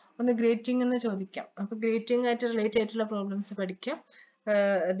ഉള്ളത് ഒന്ന് ഗ്രേറ്റിംഗ് എന്ന് ചോദിക്കാം. അപ്പൊ ഗ്രേറ്റിംഗ് ആയിട്ട് റിലേറ്റ് ആയിട്ടുള്ള പ്രോബ്ലംസ് പഠിക്കാം.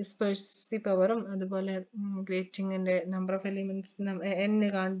 ഡിസ്പേഴ്സീവ് പവറും അതുപോലെ ഗ്രേറ്റിംഗിന്റെ നമ്പർ ഓഫ് എലിമെന്റ്സ് n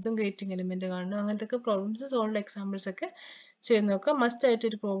കാണുന്നതും ഗ്രേറ്റിംഗ് എലിമെന്റ് കാണുന്നു, അങ്ങനത്തെ ഒക്കെ പ്രോബ്ലംസ് സോൾവ് എക്സാമ്പിൾസ് ഒക്കെ ചെയ്ത് നോക്കാം. മസ്റ്റ്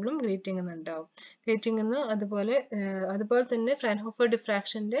ആയിട്ടൊരു പ്രോബ്ലം ഗ്രേറ്റിംഗ് എന്ന് ഉണ്ടാവും. ഗ്രേറ്റിംഗ് എന്ന് അതുപോലെ തന്നെ ഫ്രൈൻഹോഫർ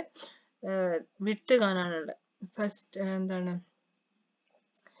ഡിഫ്രാക്ഷന്റെ വിഡ്ത്ത് കാണാനുള്ള ഫസ്റ്റ് എന്താണ്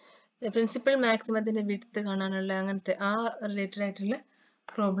പ്രിൻസിപ്പൽ മാക്സിമത്തിന്റെ വിഡ്ത്ത് കാണാനുള്ള അങ്ങനത്തെ ആ റിലേറ്റഡ് ആയിട്ടുള്ള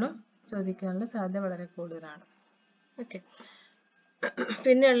പ്രോബ്ലം ചോദിക്കാനുള്ള സാധ്യത വളരെ കൂടുതലാണ്. ഓക്കെ,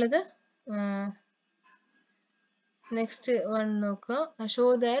 പിന്നെ ഉള്ളത് നെക്സ്റ്റ് വൺ നോക്കുക. Show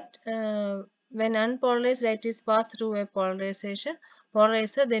that when unpolarized light is passed through a polarizer,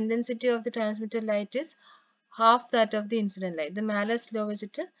 the intensity of the transmitted light is half that of the incident light. ഇത് മാലസ് ലോ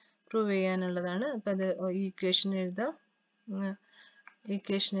വെച്ചിട്ട് പ്രൂവ് ചെയ്യാനുള്ളതാണ്. അപ്പോൾ അത് ഈ ഇക്വേഷൻ എഴുതാം.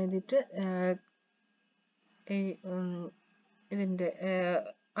 ഇക്വേഷൻ എഴുതിയിട്ട് ഇതിൻ്റെ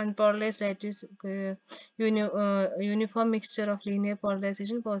unpolarized light is uniform mixture of linear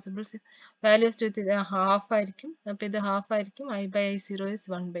polarization, possible values to half ആയിരിക്കും. അപ്പോൾ ഇത് ഹാഫ് ആയിരിക്കും. I/I0 is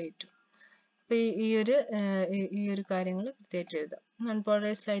 1/2. അപ്പോൾ ഈ ഒരു കാര്യങ്ങൾ കൃത്യമായിട്ട് എഴുതാം.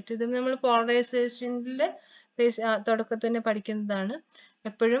 അൺപോളറൈസ്ഡ് ലൈറ്റ് ഇത് നമ്മൾ പോളറൈസേഷനിൽ തുടക്കത്തിൽ തന്നെ പഠിക്കുന്നതാണ്.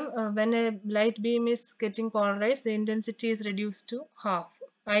 എപ്പോഴും when a light beam is getting polarized, the intensity is reduced to half.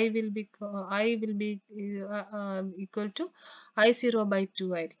 I will be equal to I0/2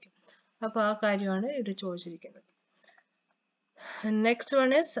 ആയിരിക്കും. അപ്പോൾ ആ കാര്യമാണ് ഇവിടെ ചോദിച്ചിരിക്കുന്നത്. നെക്സ്റ്റ്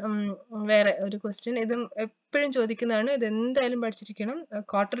വൺ ഇസ് വേറെ ഒരു ക്വസ്റ്റ്യൻ. ഇതും എപ്പോഴും ചോദിക്കുന്നതാണ്. ഇത് എന്തായാലും പഠിച്ചിരിക്കണം.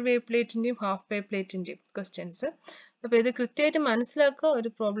 Quarter wave പ്ലേറ്റിന്റെയും half wave പ്ലേറ്റിന്റെയും questions. അപ്പോൾ ഇത് കൃത്യമായിട്ട് മനസ്സിലാക്കുക. ഒരു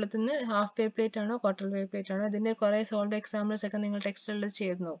പ്രോബ്ലത്തിൽ നിന്ന് ഹാഫ് വേവ് പ്ലേറ്റ് ആണോ ക്വാർട്ടർ വേവ് പ്ലേറ്റ് ആണോ, ഇതിന്റെ കുറെ സോൾവ് എക്സാമ്പിൾസ് ഒക്കെ നിങ്ങൾ ടെക്സ്റ്റിൽ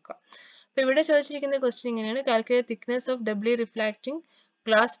ചെയ്ത് നോക്കുക. അപ്പോൾ ഇവിടെ ചോദിച്ചിരിക്കുന്ന ക്വസ്റ്റ്യൻ ഇങ്ങനെയാണ്: calculate thickness of doubly റിഫ്ലാക്റ്റിംഗ്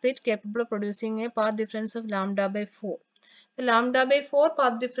glass plate capable of producing A path difference of λ/4. λ/4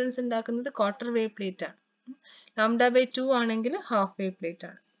 path difference ഉണ്ടാക്കുന്നത് ക്വാർട്ടർ വേവ് പ്ലേറ്റ് ആണ്. λ/2 ആണെങ്കിൽ ഹാഫ് വേവ് പ്ലേറ്റ്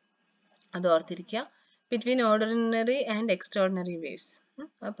ആണ്. അത് ഓർത്തിരിക്കുക. Between ordinary and extraordinary waves.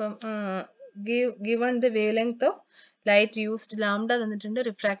 അപ്പം given the wavelength of light used, lambda തന്നിട്ടുണ്ട്,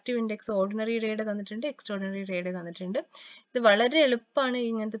 refractive index ordinary റേയുടെ തന്നിട്ടുണ്ട്, extraordinary റേയുടെ തന്നിട്ടുണ്ട്. ഇത് വളരെ എളുപ്പമാണ്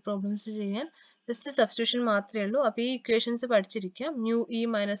ഇങ്ങനത്തെ പ്രോബ്ലംസ് ചെയ്യാൻ. ജസ്റ്റ് സബ്സ്റ്റിറ്റ്യൂഷൻ മാത്രമേ ഉള്ളൂ. അപ്പോൾ ഈ equations പഠിച്ചിരിക്കാം. μe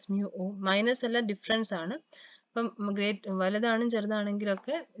minus μo, minus അല്ല ഡിഫറൻസ് ആണ്. അപ്പം വലുതാണും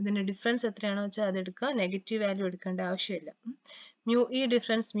ചെറുതാണെങ്കിലൊക്കെ ഇതിന്റെ ഡിഫറൻസ് എത്രയാണോ വെച്ചാൽ അതെടുക്കുക. നെഗറ്റീവ് വാല്യൂ എടുക്കേണ്ട ആവശ്യമില്ല. μe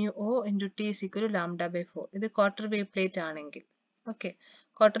difference μo into T is equal to λ/4. ഇത് ക്വാർട്ടർ വേവ് പ്ലേറ്റ് ആണെങ്കിൽ. ഓക്കെ,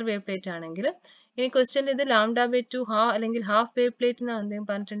 ക്വാർട്ടർ വേവ് പ്ലേറ്റ് ആണെങ്കിൽ ഇനി ക്വസ്റ്റ്യൻ ഇത് λ/2 അല്ലെങ്കിൽ ഹാഫ് വേവ് പ്ലേറ്റ് എന്ന് എന്തെങ്കിലും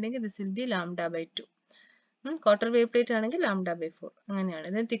പറഞ്ഞിട്ടുണ്ടെങ്കിൽ this will be λ/2. Quarter wave plate ആണെങ്കിൽ λ/4 അങ്ങനെയാണ്.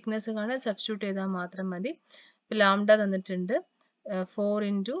 ഇതിന് തിക്നെസ് കാണാൻ സബ്സ്റ്റിറ്റ്യൂട്ട് ചെയ്താൽ മാത്രം മതി. ലാംഡ തന്നിട്ടുണ്ട് 4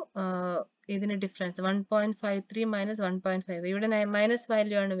 ഇൻറ്റു ഇതിന് ഡിഫറൻസ് 1.53 മൈനസ് 1.5. ഇവിടെ മൈനസ്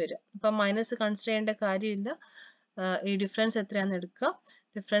വാല്യൂ ആണ് വരിക. അപ്പം മൈനസ് കൺസിഡർ ചെയ്യേണ്ട കാര്യമില്ല. ഈ ഡിഫറൻസ് എത്രയാണെന്ന് എടുക്കുക.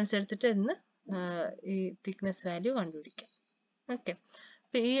 ഡിഫറൻസ് എടുത്തിട്ട് ഇന്ന് ഈ തിക്നെസ് വാല്യൂ കണ്ടുപിടിക്കാം. ഓക്കെ,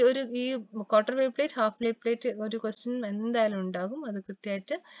 അപ്പോൾ ഈ quarter wave plate half wave plate ഒരു ക്വസ്റ്റ്യൻ എന്തായാലും ഉണ്ടാകും. അത്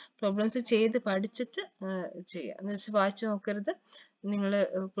കൃത്യമായിട്ട് പ്രോബ്ലംസ് ചെയ്ത് പഠിച്ചിട്ട് ചെയ്യുക. എന്ന് വെച്ചാൽ വായിച്ചു നോക്കരുത്. നിങ്ങൾ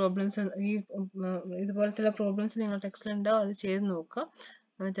പ്രോബ്ലംസ് ഇതുപോലത്തെ പ്രോബ്ലംസ് നിങ്ങൾ ടെക്സ്റ്റിൽ ഉണ്ടാവും. അത് ചെയ്ത് നോക്കുക.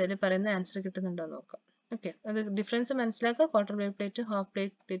 എന്നിട്ട് അതിൽ പറയുന്ന ആൻസർ കിട്ടുന്നുണ്ടോ നോക്കാം. ഓക്കെ, അത് ഡിഫറൻസ് മനസ്സിലാക്കുക. ക്വാർട്ടർ വേവ് പ്ലേറ്റും ഹാഫ്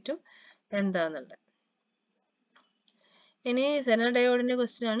വേവ് പ്ലേറ്റും എന്താന്നുള്ളത്. ഇനി സെനർ ഡയോഡിന്റെ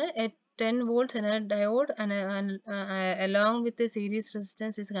ക്വസ്റ്റ്യൻ ആണ്. 10 volt Zener diode and along with a series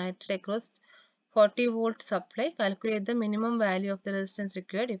resistance is connected across 40 volt supply. Calculate the minimum value of the resistance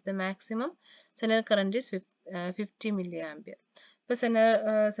required if the maximum Zener current is 50 milliampere. ഇപ്പോൾ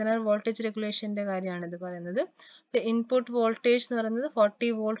Zener voltage റെഗുലേഷന്റെ കാര്യമാണ് ഇത് പറയുന്നത്. Input voltage എന്ന് പറയുന്നത് 40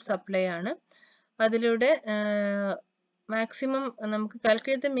 volt supply ആണ്. അതിലൂടെ maximum നമുക്ക്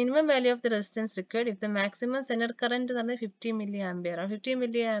calculate the minimum value of the resistance required if the maximum Zener current എന്ന് പറഞ്ഞാൽ 50 milliampere ആണ്. 50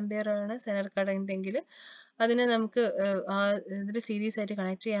 milliampere ആണ് സെനർ കറന്റ് എങ്കിൽ അതിനെ നമുക്ക് ഇതിൽ സീരീസ് ആയിട്ട്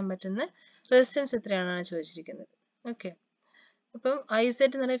കണക്ട് ചെയ്യാൻ പറ്റുന്ന റെസിസ്റ്റൻസ് എത്രയാണെന്നാണ് ചോദിച്ചിരിക്കുന്നത്. ഓക്കെ, അപ്പം IZ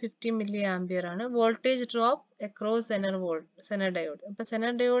എന്ന് പറഞ്ഞാൽ 50 milliampere ആണ്. Voltage drop across Zener diode. അപ്പം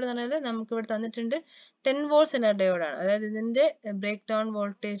സെനർ ഡയോഡ് എന്ന് പറഞ്ഞാൽ നമുക്ക് ഇവിടെ തന്നിട്ടുണ്ട് 10 volt സെനർ ഡയോഡ് ആണ്. അതായത് ഇതിന്റെ break down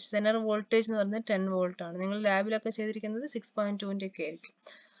voltage Zener voltage എന്ന് പറയുന്നത് 10 volt ആണ്. നിങ്ങൾ ലാബിലൊക്കെ ചെയ്തിരിക്കുന്നത് 6.2 ഒക്കെ ആയിരിക്കും.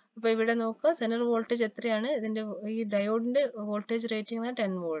 അപ്പോൾ ഇവിടെ നോക്കുക, സെനർ വോൾട്ടേജ് എത്രയാണ്? ഇതിന്റെ ഈ ഡയോഡിന്റെ വോൾട്ടേജ് റേറ്റിംഗ്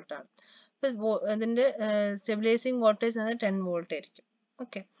 10 volt ആണ്. അപ്പോൾ ഇതിന്റെ സ്റ്റെബിലൈസിങ് വോൾട്ടേജ് 10 volt ആയിരിക്കും.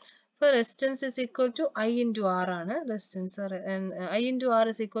 ഓക്കെ, അപ്പോൾ resistance is equal to I into R ആണ്. Resistance I into R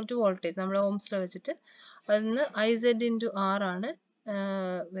is equal to voltage നമ്മൾ ഓംസിൽ വെച്ചിട്ട് അതിന് IZ ഇൻറ്റു ആർ ആണ്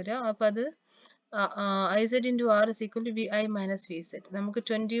വരിക. അപ്പോൾ അത് IZ into R is equal to VI minus VZ. നമുക്ക്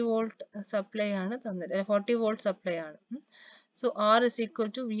 20 volt സപ്ലൈ ആണ് തന്നത്, 40 volt സപ്ലൈ ആണ്. So R is equal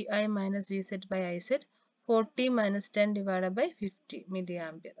to VI minus VZ by IZ. 40 minus 10 divided by 50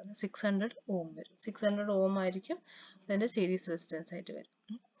 milliampere. അത് 600 ohm വരും. 600 ohm ആയിരിക്കും അതിന്റെ സീരീസ് റെസിസ്റ്റൻസ് ആയിട്ട് വരും.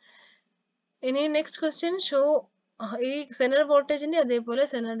 ഇനി നെക്സ്റ്റ് ക്വസ്റ്റ്യൻ, ഷോ ഈ സെനർ വോൾട്ടേജിന്റെ അതേപോലെ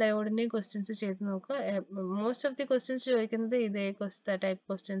സെനർ ഡയോഡിന്റെയും ക്വസ്റ്റ്യൻസ് ചെയ്ത് നോക്കുക. മോസ്റ്റ് ഓഫ് ദി ക്വസ്റ്റ്യൻസ് ചോദിക്കുന്നത് ഇതേ ടൈപ്പ്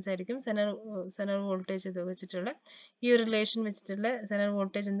ക്വസ്റ്റ്യൻസ് ആയിരിക്കും. സെനർ വോൾട്ടേജ് ഇത് വെച്ചിട്ടുള്ള ഈ ഒരു റിലേഷൻ വെച്ചിട്ടുള്ള സെനർ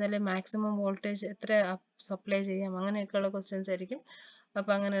വോൾട്ടേജ് എന്തായാലും മാക്സിമം വോൾട്ടേജ് എത്ര സപ്ലൈ ചെയ്യാം അങ്ങനെയൊക്കെയുള്ള ക്വസ്റ്റ്യൻസ് ആയിരിക്കും.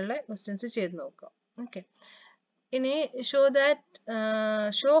 അപ്പൊ അങ്ങനെയുള്ള ക്വസ്റ്റ്യൻസ് ചെയ്ത് നോക്കുക. ഓക്കെ. ഇനി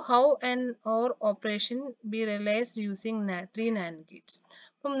show how an or operation B realised using 3 NAND Gates.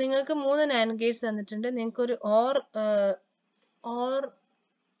 അപ്പം നിങ്ങൾക്ക് 3 NAND ഗേറ്റ്സ് തന്നിട്ടുണ്ട്. നിങ്ങൾക്ക് ഒരു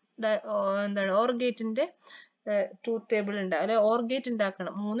ഓർ ഗേറ്റിന്റെ ട്രൂത്ത് ടേബിൾ ഉണ്ട്, അല്ലെ ഓർ ഗേറ്റ്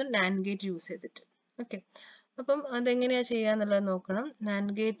ഉണ്ടാക്കണം 3 NAND ഗേറ്റ് യൂസ് ചെയ്തിട്ട്. ഓക്കെ. അപ്പം അതെങ്ങനെയാ ചെയ്യാന്നുള്ളത് നോക്കണം. NAND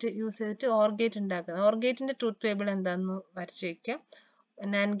ഗേറ്റ് യൂസ് ചെയ്തിട്ട് ഓർ ഗേറ്റ് ഉണ്ടാക്കുന്നത്. ഓർ ഗേറ്റിന്റെ ട്രൂത്ത് ടേബിൾ എന്താണെന്ന് വരച്ചു വെക്കുക.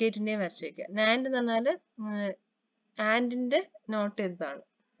 NAND ഗേറ്റിന്റെയും വരച്ചു വെക്കുക. NAND എന്ന് പറഞ്ഞാല് ആൻഡിന്റെ നോട്ട് ചെയ്തതാണ്.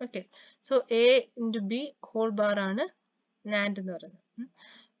 Okay. So A into B whole bar ആണ് NAND എന്ന് പറയുന്നത്.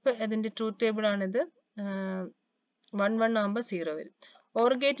 ഇപ്പൊ അതിന്റെ ട്രൂത്ത് ടേബിൾ ആണിത്. 1 1 ആകുമ്പോൾ 0 വരും.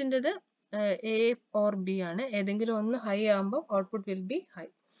 ഓർ ഗേറ്റിൻ്റെത് A or B ആണ്. ഏതെങ്കിലും ഒന്ന് ഹൈ ആകുമ്പോൾ ഔട്ട്പുട്ട് വിൽ ബി ഹൈ.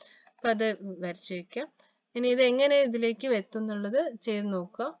 അപ്പൊ അത് വരച്ചു വെക്കുക. ഇനി ഇത് എങ്ങനെ ഇതിലേക്ക് എത്തും എന്നുള്ളത് ചെയ്ത്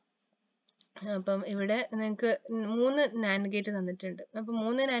നോക്കുക. അപ്പം ഇവിടെ നിങ്ങൾക്ക് 3 NAND ഗേറ്റ് തന്നിട്ടുണ്ട്. അപ്പൊ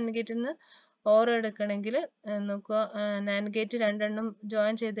 3 NAND ഗേറ്റിൽ നിന്ന് ഓർ എടുക്കണമെങ്കിൽ നോക്കുക, NAND ഗേറ്റ് രണ്ടെണ്ണം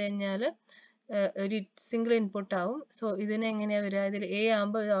ജോയിൻ ചെയ്ത് കഴിഞ്ഞാൽ ഒരു സിംഗിൾ ഇൻപുട്ട് ആവും. സോ ഇതിന് എങ്ങനെയാ വരിക? ഇതിൽ A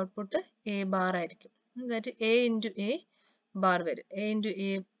ആകുമ്പോൾ ഔട്ട്പുട്ട് A ബാർ ആയിരിക്കും. അതായത് A into A ബാർ വരും. A into A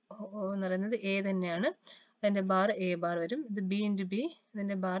എന്ന് പറയുന്നത് A തന്നെയാണ്. അതിന്റെ ബാർ A ബാർ വരും. ഇത് B into B,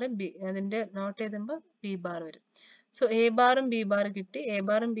 അതിന്റെ ബാർ B, അതിന്റെ നോട്ട് എഴുതുമ്പോൾ B ബാർ വരും. സോ A ബാറും B ബാർ കിട്ടി. A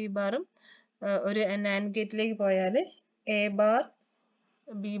ബാറും B ബാറും ഒരു NAND ഗേറ്റിലേക്ക് പോയാൽ A bar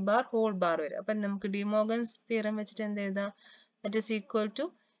B bar whole bar വരും. അപ്പൊ നമുക്ക് ഡിമോർഗൻസ് തിയറം വെച്ചിട്ട് എന്ത് എഴുതാം? That is equal to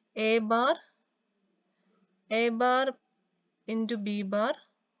A bar into B bar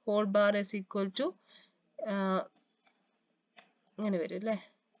whole bar is equal to ഇങ്ങനെ വരും അല്ലേ?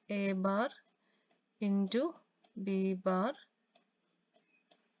 A bar into B bar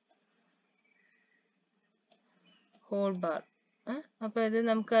whole bar. അപ്പൊ ഇത്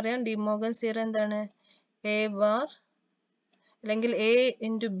നമുക്കറിയാം ഡിമോർഗൻസ് തിയറം എന്താണ്? A ബാർ അല്ലെങ്കിൽ A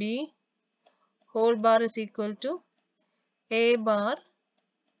into B whole bar is equal to A bar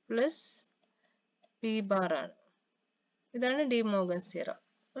plus B bar ആണ്. ഇതാണ് ഡിമോർഗൻസ് തിയറം.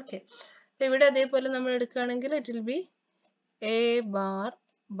 ഓക്കെ. അപ്പൊ ഇവിടെ അതേപോലെ നമ്മൾ എടുക്കുകയാണെങ്കിൽ it will be A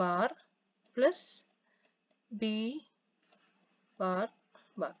bar plus B bar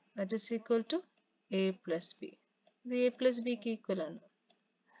that is equal to A plus B. ഇത് A plus ബിക്ക് equal ആണ്.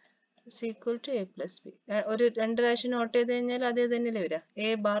 Equal to A plus B. ഒരു രണ്ട് പ്രാവശ്യം നോട്ട് ചെയ്ത് കഴിഞ്ഞാൽ അതേ തന്നെയല്ലേ വരിക? A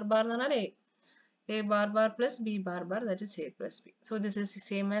ബാർ എന്ന് പറഞ്ഞാൽ A bar plus B bar that is A plus B. So this is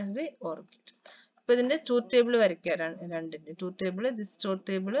same as the or gate. അപ്പൊ ഇതിന്റെ ട്രൂത്ത് ടേബിൾ വരയ്ക്കുക. രണ്ടിന്റെ truth table, this truth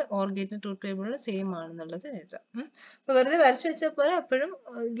table or ഗേറ്റിന്റെ ട്രൂത്ത് ടേബിൾ സെയിം ആണെന്നുള്ളത് എഴുതാം. അപ്പൊ വെറുതെ വരച്ചു വെച്ചാൽ പോലെ എപ്പോഴും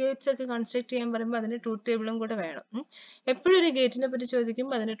ഗേറ്റ്സ് ഒക്കെ കൺസ്ട്രക്ട് ചെയ്യാൻ പറയുമ്പോൾ അതിന്റെ ട്രൂത്ത് ടേബിളും കൂടെ വേണം. എപ്പോഴും ഒരു ഗേറ്റിനെ പറ്റി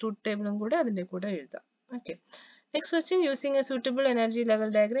ചോദിക്കുമ്പോൾ അതിന്റെ ട്രൂത്ത് ടേബിളും കൂടെ അതിന്റെ കൂടെ എഴുതാം. Okay. Next question, using a suitable energy level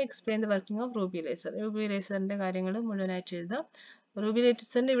diagram, explain the working of Ruby laser. Ruby laserന്റെ കാര്യങ്ങൾ മുഴുവനായിട്ട് എഴുതാം. Ruby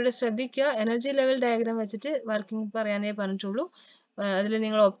laserന്റെ ഇവിടെ ശ്രദ്ധിക്കുക, എനർജി ലെവൽ ഡയഗ്രാം വെച്ചിട്ട് വർക്കിംഗ് പറയാനേ പറഞ്ഞിട്ടുള്ളൂ. അതിൽ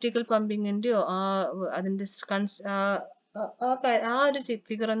നിങ്ങൾ ഒപ്റ്റിക്കൽ പമ്പിങ്ങിന്റെയോ അതിന്റെ ആ ഒരു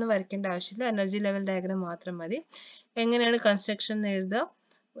ഫിഗർ ഒന്നും വരയ്ക്കേണ്ട ആവശ്യമില്ല. എനർജി ലെവൽ ഡയഗ്രാം മാത്രം മതി. എങ്ങനെയാണ് കൺസ്ട്രക്ഷൻ എഴുതുക?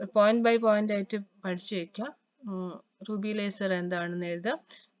 പോയിന്റ് ബൈ പോയിന്റ് ആയിട്ട് പഠിച്ചു വെക്കുക. റൂബി ലേസർ എന്താണെന്ന് എഴുതുക,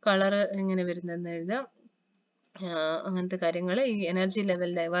 കളർ എങ്ങനെ വരുന്നതെന്ന് എഴുതുക, അങ്ങനത്തെ കാര്യങ്ങൾ. ഈ എനർജി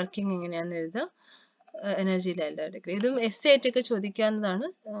ലെവൽ വർക്കിംഗ് എങ്ങനെയാണെന്ന് എഴുതുക, എനർജി ലെവൽ ഡയഗ്രം. ഇതും എസ് ആയിട്ടൊക്കെ ചോദിക്കാവുന്നതാണ്.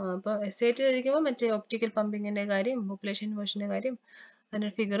 അപ്പോൾ എസ് ആയിട്ട് ചോദിക്കുമ്പോൾ മറ്റേ ഒപ്റ്റിക്കൽ പമ്പിങ്ങിന്റെ കാര്യം, പോപ്പുലേഷൻ വേർഷന്റെ കാര്യം, അതിന്റെ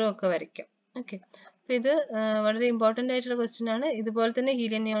ഫിഗറും ഒക്കെ വരയ്ക്കാം. ഓക്കെ. അപ്പൊ ഇത് വളരെ ഇമ്പോർട്ടന്റ് ആയിട്ടുള്ള ക്വസ്റ്റ്യൻ ആണ്. ഇതുപോലെ തന്നെ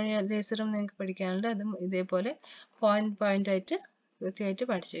ഹീലിയം നിയോൺ ലേസറും നിങ്ങൾക്ക് പഠിക്കാനുണ്ട്. അതും ഇതേപോലെ പോയിന്റ് ആയിട്ട് കൃത്യമായിട്ട്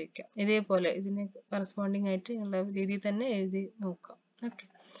പഠിച്ചു വയ്ക്കാം. ഇതേപോലെ ഇതിന് കറസ്പോണ്ടിങ് ആയിട്ട് ഉള്ള രീതിയിൽ തന്നെ എഴുതി നോക്കാം. ഓക്കെ.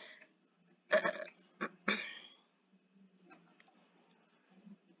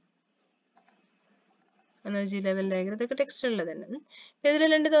 എനർജി ലെവൽ ഡയഗ്രം ഇതൊക്കെ ടെക്സ്റ്റിലുള്ളത് തന്നെ. ഇതിൽ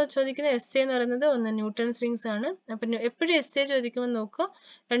രണ്ട് ചോദിക്കുന്ന എസ് എന്ന് പറയുന്നത് ഒന്ന് ന്യൂട്ടൺസ് റിങ്സ് ആണ്. അപ്പൊ എപ്പോഴും എസ് എ ചോദിക്കുമ്പോൾ നോക്കുക,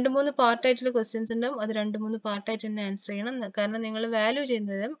 2-3 പാർട്ടായിട്ടുള്ള ക്വസ്റ്റ്യൻസ് ഉണ്ടാവും. അത് 2-3 പാർട്ടായിട്ട് തന്നെ ആൻസർ ചെയ്യണം. കാരണം നിങ്ങൾ വാല്യൂ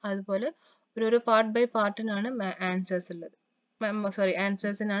ചെയ്യുന്നതും അതുപോലെ ഓരോ പാർട്ട് ബൈ പാർട്ടിനാണ്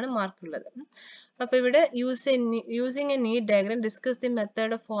ആൻസേഴ്സിനാണ് മാർക്ക് ഉള്ളത്. അപ്പൊ ഇവിടെ using A NEET diagram discuss the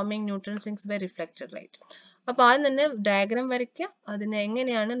method of foaming Newton's rings by reflected light. അപ്പൊ ആദ്യം തന്നെ ഡയഗ്രാം വരയ്ക്കുക, അതിനെ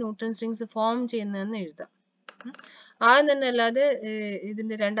എങ്ങനെയാണ് ന്യൂട്ടൺസ് റിങ്സ് ഫോം ചെയ്യുന്നതെന്ന് എഴുതാം. ആദ്യം തന്നെ അല്ലാതെ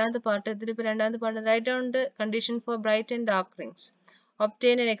ഇതിന്റെ രണ്ടാമത്തെ part write down the condition for bright and dark rings,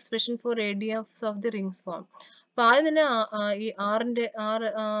 obtain an expression for radius of the rings form. അപ്പോൾ ആദ്യം തന്നെ ഈ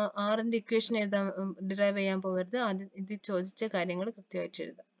ആറിൻ്റെ ഇക്വേഷൻ ഡിറൈവ് ചെയ്യാൻ പോകരുത്. ആദ്യം ഇത് ചോദിച്ച കാര്യങ്ങൾ കൃത്യമായിട്ട്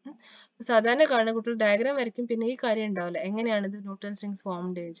എഴുതാം. സാധാരണ കാണുന്ന കുട്ടികൾ ഡയഗ്രാം വരയ്ക്കും, പിന്നെ ഈ കാര്യം ഉണ്ടാവില്ല, എങ്ങനെയാണ് ഇത് ന്യൂട്ടൺസ് റിങ്സ് ഫോം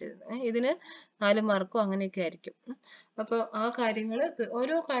ചെയ്തത്, ഇതിന് 4 മാർക്കോ അങ്ങനെയൊക്കെ ആയിരിക്കും. അപ്പോൾ ആ കാര്യങ്ങൾ,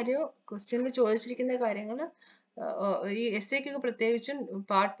 ഓരോ കാര്യവും ക്വസ്റ്റ്യനിൽ ചോദിച്ചിരിക്കുന്ന കാര്യങ്ങൾ ഈ എസ്സേക്കൊക്കെ പ്രത്യേകിച്ചും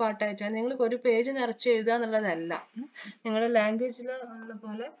പാർട്ടായിട്ടാണ്. നിങ്ങൾക്ക് ഒരു പേജ് നിറച്ച് എഴുതുക എന്നുള്ളതല്ല. നിങ്ങളുടെ ലാംഗ്വേജിൽ ഉള്ള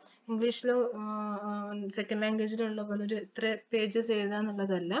പോലെ, ഇംഗ്ലീഷിലോ സെക്കൻഡ് ലാംഗ്വേജിലുള്ള പോലെ ഒരു ഇത്ര പേജസ് എഴുതുക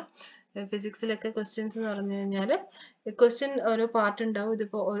എന്നുള്ളതല്ല. ഫിസിക്സിലൊക്കെ ക്വസ്റ്റ്യൻസ് എന്ന് പറഞ്ഞു കഴിഞ്ഞാൽ ക്വസ്റ്റ്യൻ ഓരോ പാർട്ട് ഉണ്ടാവും.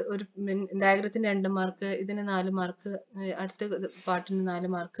 ഇതിപ്പോൾ ഒരു ഡയഗ്രത്തിന് 2 മാർക്ക്, ഇതിന് 4 മാർക്ക്, അടുത്ത പാർട്ടിന് 4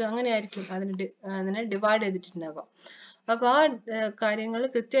 മാർക്ക്, അങ്ങനെ ആയിരിക്കും അതിനെ ഡിവൈഡ് ചെയ്തിട്ടുണ്ടാവുക. അപ്പോൾ ആ കാര്യങ്ങൾ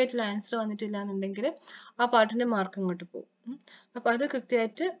കൃത്യമായിട്ടുള്ള ആൻസർ വന്നിട്ടില്ല എന്നുണ്ടെങ്കിൽ ആ പാർട്ടിന്റെ മാർക്ക് അങ്ങോട്ട് പോകും. അപ്പോൾ അത്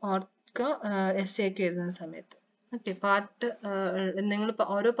കൃത്യമായിട്ട് ഓർക്കുക എസ്സേ ഒക്കെ എഴുതുന്ന സമയത്ത്. ഓക്കെ, പാർട്ട് നിങ്ങൾ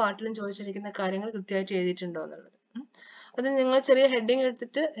ഓരോ പാർട്ടിലും ചോദിച്ചിരിക്കുന്ന കാര്യങ്ങൾ കൃത്യമായിട്ട് എഴുതിയിട്ടുണ്ടോ എന്നുള്ളത്. അത് നിങ്ങൾ ചെറിയ ഹെഡിങ്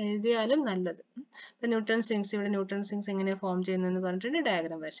എടുത്തിട്ട് എഴുതിയാലും നല്ലത്. ഇപ്പം ന്യൂട്ടൺസ് റിങ്സ്, ഇവിടെ ന്യൂട്ടൺസ് റിങ്സ് എങ്ങനെയാണ് ഫോം ചെയ്യുന്നതെന്ന് പറഞ്ഞിട്ടുണ്ട്,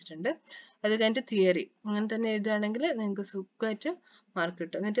 ഡയഗ്രാം വരച്ചിട്ടുണ്ട്. അത് കഴിഞ്ഞിട്ട് തിയറി അങ്ങനെ തന്നെ എഴുതുകയാണെങ്കിൽ നിങ്ങൾക്ക് സുഖമായിട്ട് മാർക്ക്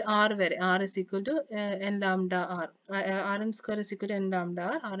കിട്ടും. എന്നിട്ട് R വരെ, R is equal to n lambda r, rn square is equal to n lambda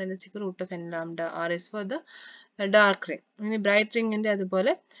r, rn is equal to root of n lambda r is for the dark ring. ഇനി bright റിംഗിന്റെ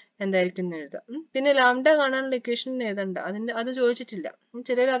അതുപോലെ എന്തായിരിക്കും എന്ന് എഴുതാം. പിന്നെ lambda കാണാനുള്ള equation എഴുതണ്ട, അത് ചോദിച്ചിട്ടില്ല.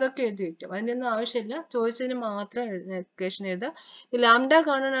 ചിലർ അതൊക്കെ എഴുതി വെക്കും, അതിൻ്റെ ഒന്നും ആവശ്യമില്ല. ചോദിച്ചതിന് മാത്രം ഇക്വേഷൻ എഴുതാം. ഈ ലാംഡ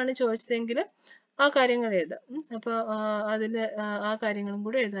കാണാനാണ് ചോദിച്ചതെങ്കിൽ ആ കാര്യങ്ങൾ എഴുതാം. അപ്പോൾ അതിൽ ആ കാര്യങ്ങളും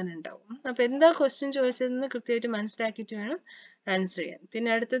കൂടെ എഴുതാനുണ്ടാവും. അപ്പോൾ എന്താ ക്വസ്റ്റ്യൻ ചോദിച്ചതെന്ന് കൃത്യമായിട്ട് മനസ്സിലാക്കിയിട്ട് വേണം ആൻസർ ചെയ്യാൻ. പിന്നെ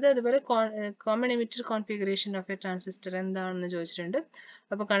അടുത്തത് അതുപോലെ common emitter configuration of A transistor എന്താണെന്ന് ചോദിച്ചിട്ടുണ്ട്.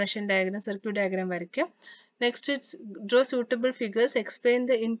 അപ്പോൾ കണക്ഷൻ ഡയഗ്രാം, സർക്യൂട്ട് ഡയഗ്രാം വരയ്ക്കാം. Next, it's draw suitable figures. Explain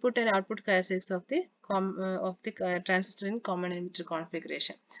the input and output characteristics of the transistor in common emitter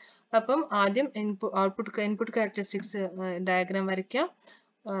configuration. അപ്പം ആദ്യം ഇൻപുട്ട് ക്യാരക്ടറിസ്റ്റിക്സ് ഡയഗ്രാം വരയ്ക്കുക,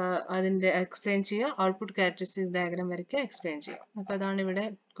 അതിൻ്റെ explain ചെയ്യുക. Output characteristics diagram വരയ്ക്കുക, എക്സ്പ്ലെയിൻ ചെയ്യുക. അപ്പോൾ അതാണ് ഇവിടെ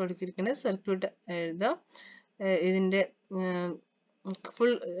കൊടുത്തിരിക്കുന്നത്. സർക്യൂട്ട് എഴുതുക. ഇതിൻ്റെ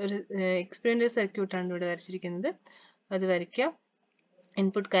ഫുൾ ഒരു എക്സ്പ്ലെയിൻഡ് സർക്യൂട്ടാണ് ഇവിടെ വരച്ചിരിക്കുന്നത്, അത് വരയ്ക്കുക.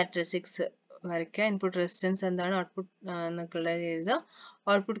 ഇൻപുട്ട് ക്യാരക്ടറിസ്റ്റിക്സ് വരയ്ക്കുക. ഇൻപുട്ട് റെസിസ്റ്റൻസ് എന്താണ്, ഔട്ട്പുട്ട് എന്നൊക്കെയുള്ളത് എഴുതുക.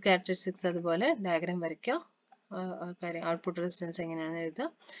 ഔട്ട്പുട്ട് ക്യാരക്ടറിസ്റ്റിക്സ് അതുപോലെ ഡയഗ്രാം വരയ്ക്കുക. കാര്യം ഔട്ട്പുട്ട് റെസിസ്റ്റൻസ് എങ്ങനെയാണെന്ന് എഴുതുക.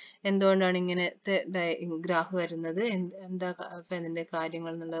 എന്തുകൊണ്ടാണ് ഇങ്ങനത്തെ ഗ്രാഫ് വരുന്നത്, എന്താ അതിൻ്റെ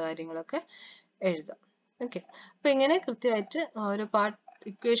കാര്യങ്ങൾ എന്നുള്ള കാര്യങ്ങളൊക്കെ എഴുതുക. ഓക്കെ, അപ്പോൾ ഇങ്ങനെ കൃത്യമായിട്ട് ഓരോ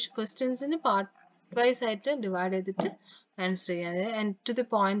ക്വസ്റ്റ്യൻസിന് പാർട്ട് വൈസ് ആയിട്ട് ഡിവൈഡ് ചെയ്തിട്ട് ആൻസർ ചെയ്യാം, അതായത് ടു ദി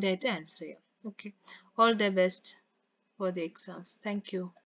പോയിന്റ് ആയിട്ട് ആൻസർ ചെയ്യാം. Okay, all the best for the exams. Thank you.